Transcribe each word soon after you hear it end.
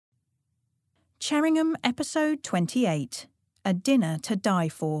Cherringham, Episode 28, A Dinner to Die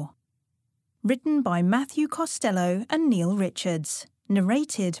For. Written by Matthew Costello and Neil Richards.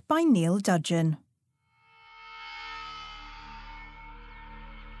 Narrated by Neil Dudgeon.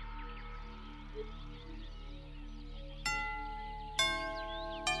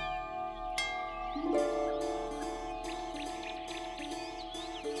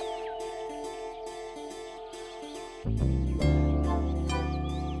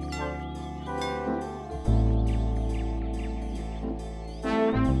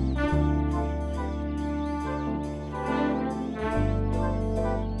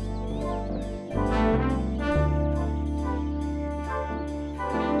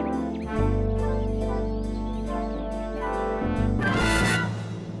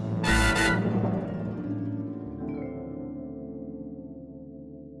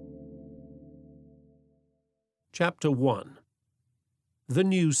 Chapter 1. The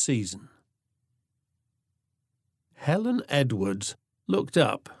New Season. Helen Edwards looked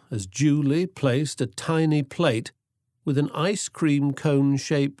up as Julie placed a tiny plate with an ice cream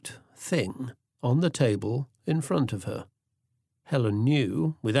cone-shaped thing on the table in front of her. Helen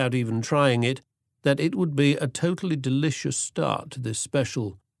knew, without even trying it, that it would be a totally delicious start to this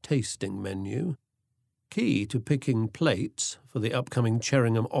special tasting menu, key to picking plates for the upcoming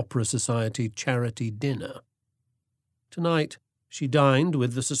Cherringham Opera Society charity dinner. Tonight she dined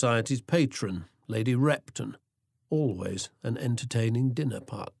with the Society's patron, Lady Repton, always an entertaining dinner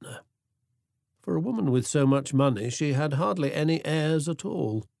partner. For a woman with so much money, she had hardly any airs at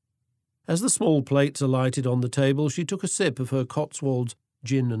all. As the small plates alighted on the table, she took a sip of her Cotswolds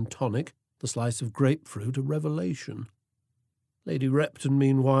gin and tonic, the slice of grapefruit a revelation. Lady Repton,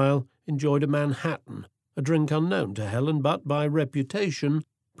 meanwhile, enjoyed a Manhattan, a drink unknown to Helen, but by reputation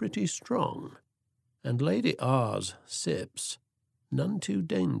pretty strong. And Lady R's sips, none too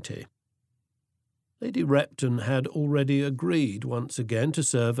dainty. Lady Repton had already agreed once again to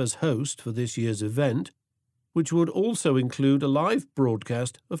serve as host for this year's event, which would also include a live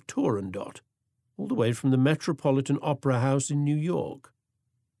broadcast of Turandot, all the way from the Metropolitan Opera House in New York.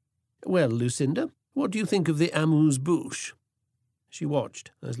 "Well, Lucinda, what do you think of the amuse-bouche?" She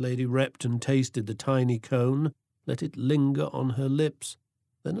watched as Lady Repton tasted the tiny cone, let it linger on her lips,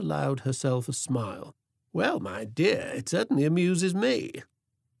 then allowed herself a smile. "Well, my dear, it certainly amuses me."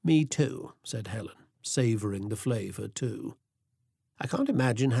 "Me too," said Helen, savouring the flavour too. "I can't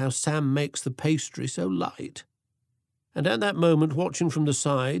imagine how Sam makes the pastry so light." And at that moment, watching from the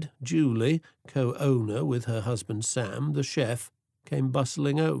side, Julie, co-owner with her husband Sam, the chef, came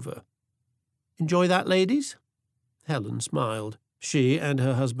bustling over. "Enjoy that, ladies?" Helen smiled. She and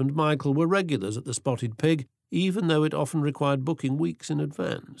her husband Michael were regulars at the Spotted Pig, even though it often required booking weeks in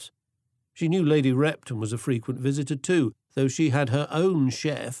advance. She knew Lady Repton was a frequent visitor too, though she had her own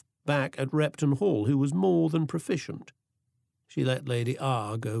chef back at Repton Hall who was more than proficient. She let Lady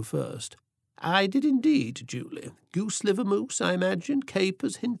R go first. "I did indeed, Julie. Goose liver mousse, I imagine,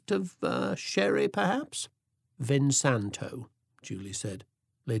 capers, hint of sherry, perhaps?" "Vensanto," Julie said.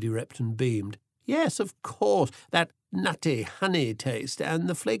 Lady Repton beamed. "Yes, of course, that nutty honey taste, and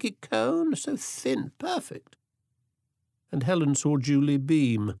the flaky cone, so thin, perfect." And Helen saw Julie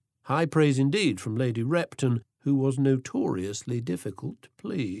beam. High praise indeed from Lady Repton, who was notoriously difficult to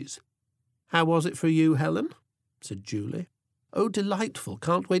please. "How was it for you, Helen?" said Julie. "Oh, delightful.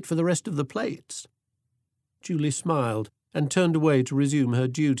 Can't wait for the rest of the plates." Julie smiled and turned away to resume her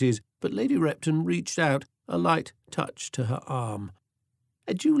duties, but Lady Repton reached out a light touch to her arm.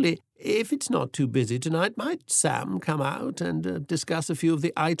 "Julie, if it's not too busy tonight, might Sam come out and discuss a few of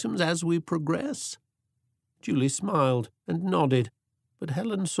the items as we progress?" Julie smiled and nodded, but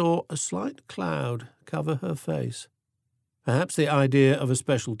Helen saw a slight cloud cover her face. Perhaps the idea of a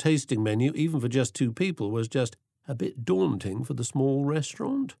special tasting menu, even for just two people, was just a bit daunting for the small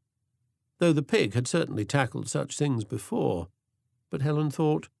restaurant, though the Pig had certainly tackled such things before. But Helen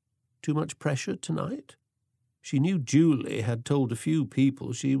thought, too much pressure tonight? She knew Julie had told a few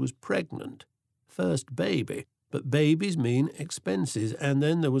people she was pregnant. First baby, but babies mean expenses, and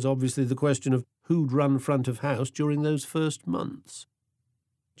then there was obviously the question of who'd run front of house during those first months.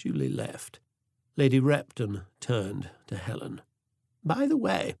 Julie left. Lady Repton turned to Helen. "By the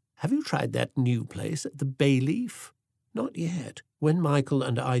way, have you tried that new place at the Bay Leaf?" "Not yet. When Michael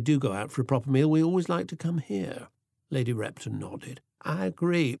and I do go out for a proper meal, we always like to come here." Lady Repton nodded. "I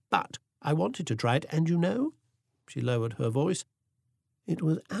agree, but I wanted to try it, and you know," she lowered her voice, "it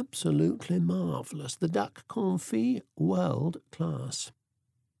was absolutely marvellous. The duck confit, world class."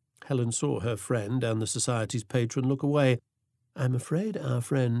 Helen saw her friend and the Society's patron look away. "I'm afraid our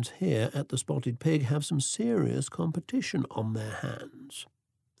friends here at the Spotted Pig have some serious competition on their hands."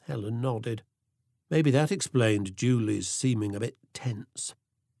 Helen nodded. Maybe that explained Julie's seeming a bit tense.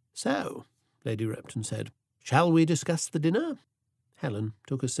 "So," Lady Repton said, "shall we discuss the dinner?" Helen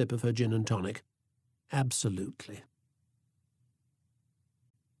took a sip of her gin and tonic. "Absolutely."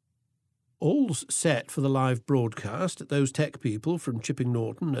 All's set for the live broadcast. Those tech people from Chipping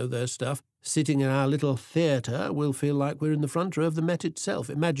Norton know their stuff. Sitting in our little theatre, we'll feel like we're in the front row of the Met itself.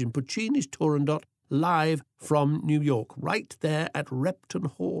 Imagine Puccini's Turandot live from New York, right there at Repton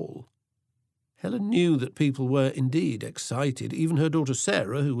Hall. Helen knew that people were indeed excited. Even her daughter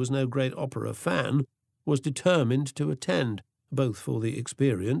Sarah, who was no great opera fan, was determined to attend, both for the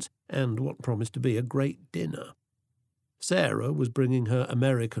experience and what promised to be a great dinner. Sarah was bringing her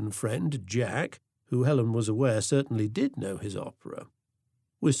American friend, Jack, who Helen was aware certainly did know his opera.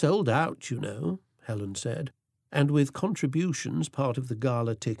 "We're sold out, you know," Helen said, "and with contributions part of the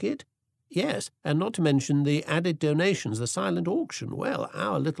gala ticket. Yes, and not to mention the added donations, the silent auction. Well,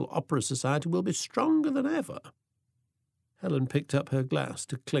 our little opera society will be stronger than ever." Helen picked up her glass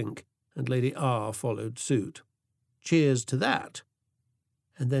to clink, and Lady R followed suit. "Cheers to that."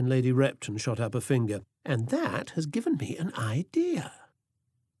 And then Lady Repton shot up a finger. "And that has given me an idea."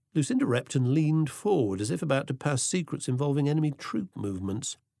 Lucinda Repton leaned forward as if about to pass secrets involving enemy troop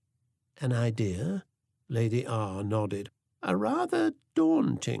movements. "An idea?" Lady R nodded. "A rather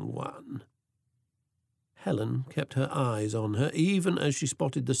daunting one." Helen kept her eyes on her, even as she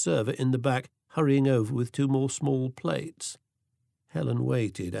spotted the server in the back hurrying over with 2 more small plates. Helen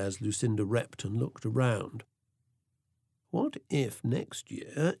waited as Lucinda Repton looked around. "What if next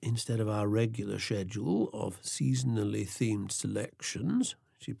year, instead of our regular schedule of seasonally themed selections,"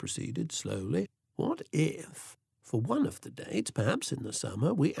 she proceeded slowly, "what if, for one of the dates, perhaps in the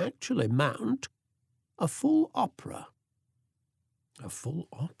summer, we actually mount a full opera?" A full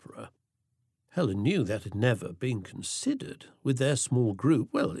opera? Helen knew that had never been considered. With their small group,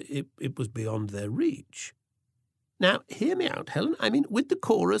 well, it was beyond their reach. "Now, hear me out, Helen. I mean, with the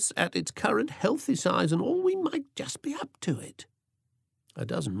chorus at its current healthy size and all, we might just be up to it." A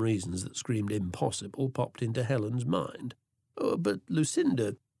dozen reasons that screamed impossible popped into Helen's mind. "Oh, but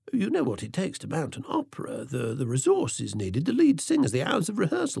Lucinda, you know what it takes to mount an opera, the resources needed, the lead singers, the hours of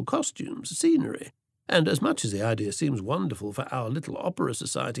rehearsal, costumes, scenery. And as much as the idea seems wonderful for our little opera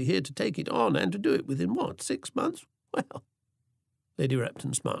society here to take it on and to do it within, 6 months? Well," Lady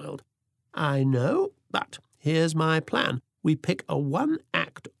Repton smiled, "I know, but here's my plan. We pick a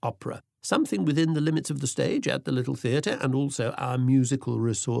 1-act opera, something within the limits of the stage at the little theatre and also our musical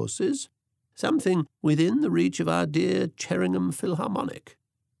resources, something within the reach of our dear Cherringham Philharmonic."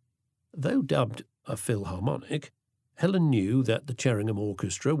 Though dubbed a Philharmonic, Helen knew that the Cherringham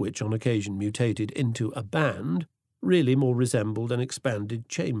Orchestra, which on occasion mutated into a band, really more resembled an expanded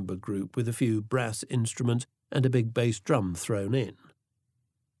chamber group with a few brass instruments and a big bass drum thrown in.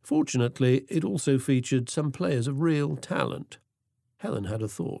 Fortunately, it also featured some players of real talent. Helen had a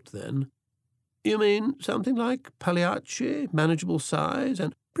thought then. "You mean something like Pagliacci, manageable size,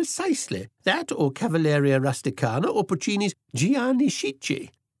 and—" "Precisely. That or Cavalleria Rusticana or Puccini's Gianni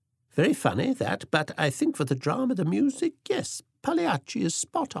Schicchi. Very funny, that, but I think for the drama, the music, yes, Pagliacci is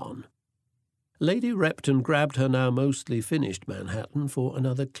spot on." Lady Repton grabbed her now mostly finished Manhattan for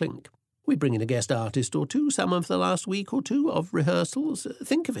another clink. "We bring in a guest artist or two, some of the last week or two of rehearsals.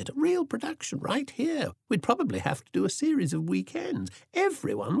 Think of it, a real production right here. We'd probably have to do a series of weekends.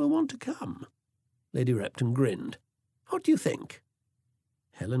 Everyone will want to come." Lady Repton grinned. "What do you think?"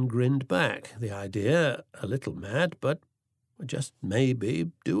 Helen grinned back. The idea, a little mad, but just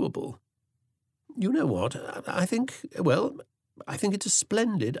maybe doable. "You know what, I think it's a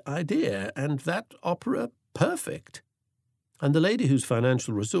splendid idea, and that opera perfect." And the lady whose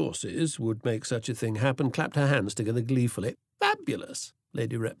financial resources would make such a thing happen clapped her hands together gleefully. "Fabulous,"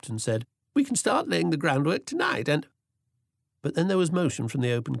 Lady Repton said. "We can start laying the groundwork tonight, and—" But then there was motion from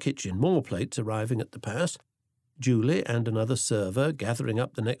the open kitchen, more plates arriving at the pass, Julie and another server gathering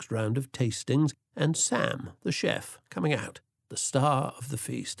up the next round of tastings, and Sam, the chef, coming out, the star of the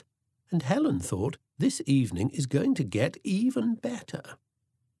feast. And Helen thought, this evening is going to get even better.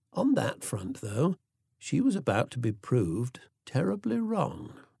 On that front, though, she was about to be proved terribly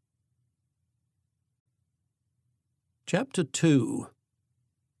wrong. Chapter 2.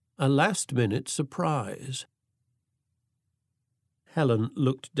 A last-minute surprise. Helen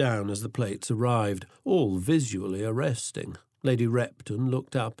looked down as the plates arrived, all visually arresting. Lady Repton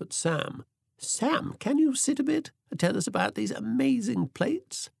looked up at Sam. "Sam, can you sit a bit and tell us about these amazing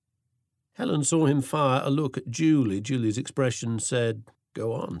plates?" Helen saw him fire a look at Julie. Julie's expression said,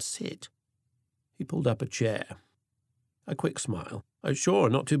 "Go on, sit." He pulled up a chair. A quick smile. "Sure,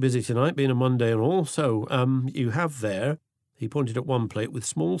 not too busy tonight, being a Monday and all. So, you have there," He pointed at one plate with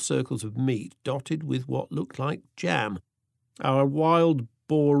small circles of meat dotted with what looked like jam. "Our wild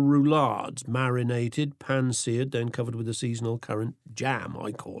boar roulades, marinated, pan-seared, then covered with a seasonal currant jam,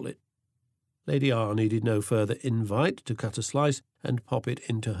 I call it." Lady R needed no further invite to cut a slice and pop it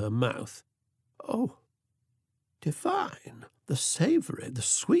into her mouth. "Oh, divine! The savoury, the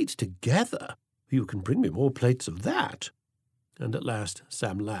sweet together. You can bring me more plates of that." And at last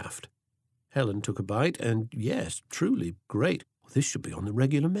Sam laughed. Helen took a bite, and yes, truly great. This should be on the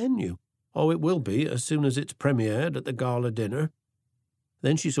regular menu. Oh, it will be, as soon as it's premiered at the gala dinner.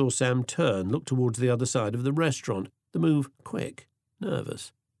 Then she saw Sam turn, look towards the other side of the restaurant, the move quick,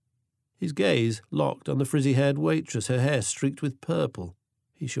 nervous. His gaze locked on the frizzy-haired waitress, her hair streaked with purple.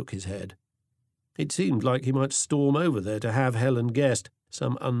 He shook his head. It seemed like he might storm over there to have Helen guessed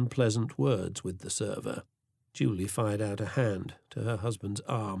some unpleasant words with the server. Julie fired out a hand to her husband's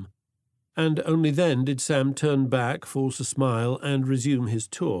arm. And only then did Sam turn back, force a smile, and resume his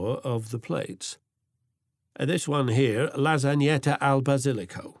tour of the plates. "This one here, lasagnetta al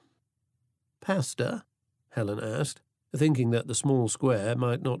basilico." "Pasta?" Helen asked, thinking that the small square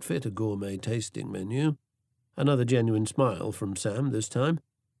might not fit a gourmet tasting menu. Another genuine smile from Sam this time.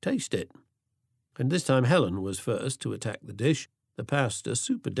 "Taste it." And this time Helen was first to attack the dish, the pasta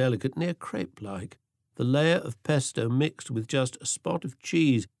super delicate, near crepe-like, the layer of pesto mixed with just a spot of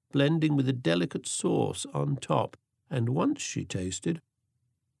cheese, blending with a delicate sauce on top, and once she tasted,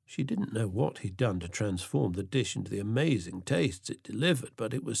 she didn't know what he'd done to transform the dish into the amazing tastes it delivered,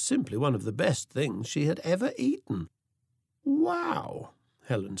 but it was simply one of the best things she had ever eaten. "Wow,"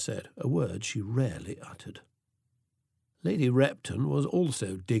 Helen said, a word she rarely uttered. Lady Repton was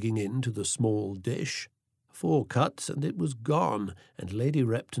also digging into the small dish. 4 cuts and it was gone, and Lady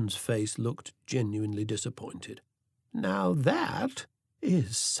Repton's face looked genuinely disappointed. "Now that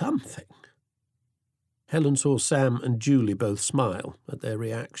is something." Helen saw Sam and Julie both smile at their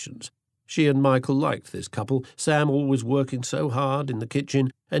reactions. She and Michael liked this couple, Sam always working so hard in the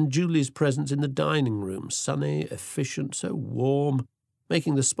kitchen, and Julie's presence in the dining room, sunny, efficient, so warm,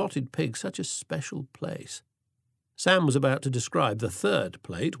 making the Spotted Pig such a special place. Sam was about to describe the third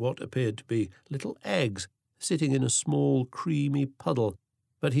plate, what appeared to be little eggs, sitting in a small, creamy puddle,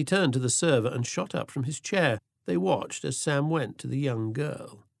 but he turned to the server and shot up from his chair. They watched as Sam went to the young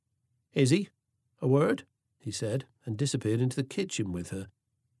girl. "Izzy, a word?" he said, and disappeared into the kitchen with her.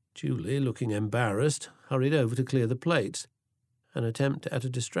 Julie, looking embarrassed, hurried over to clear the plates. An attempt at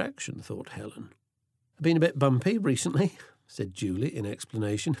a distraction, thought Helen. "I've been a bit bumpy recently," said Julie in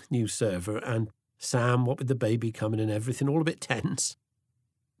explanation. "New server, and Sam, what with the baby coming and everything, all a bit tense."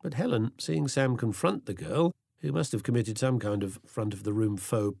 But Helen, seeing Sam confront the girl, who must have committed some kind of front-of-the-room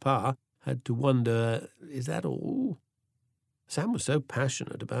faux pas, had to wonder, is that all? Sam was so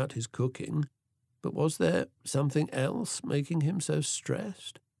passionate about his cooking, but was there something else making him so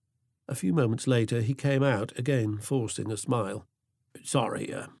stressed? A few moments later he came out, again forcing a smile.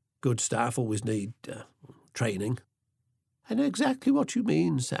 "Sorry, good staff always need training." "I know exactly what you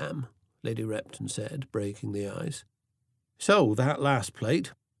mean, Sam," Lady Repton said, breaking the ice. "So, that last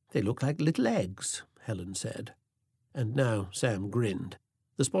plate, they look like little eggs," Helen said. And now Sam grinned.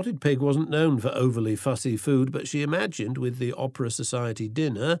 The Spotted Pig wasn't known for overly fussy food, but she imagined with the Opera Society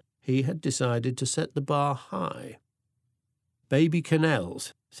dinner he had decided to set the bar high. Baby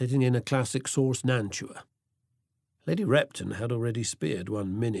quenelles, sitting in a classic sauce nantua. Lady Repton had already speared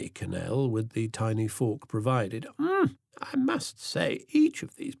one mini quenelle with the tiny fork provided. I must say, each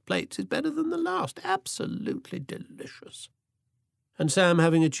of these plates is better than the last. Absolutely delicious." And Sam,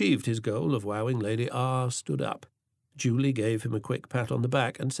 having achieved his goal of wowing Lady R, stood up. Julie gave him a quick pat on the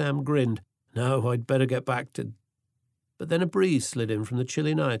back, and Sam grinned. "No, I'd better get back to—" But then a breeze slid in from the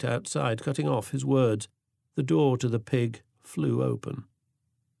chilly night outside, cutting off his words. The door to the Pig flew open.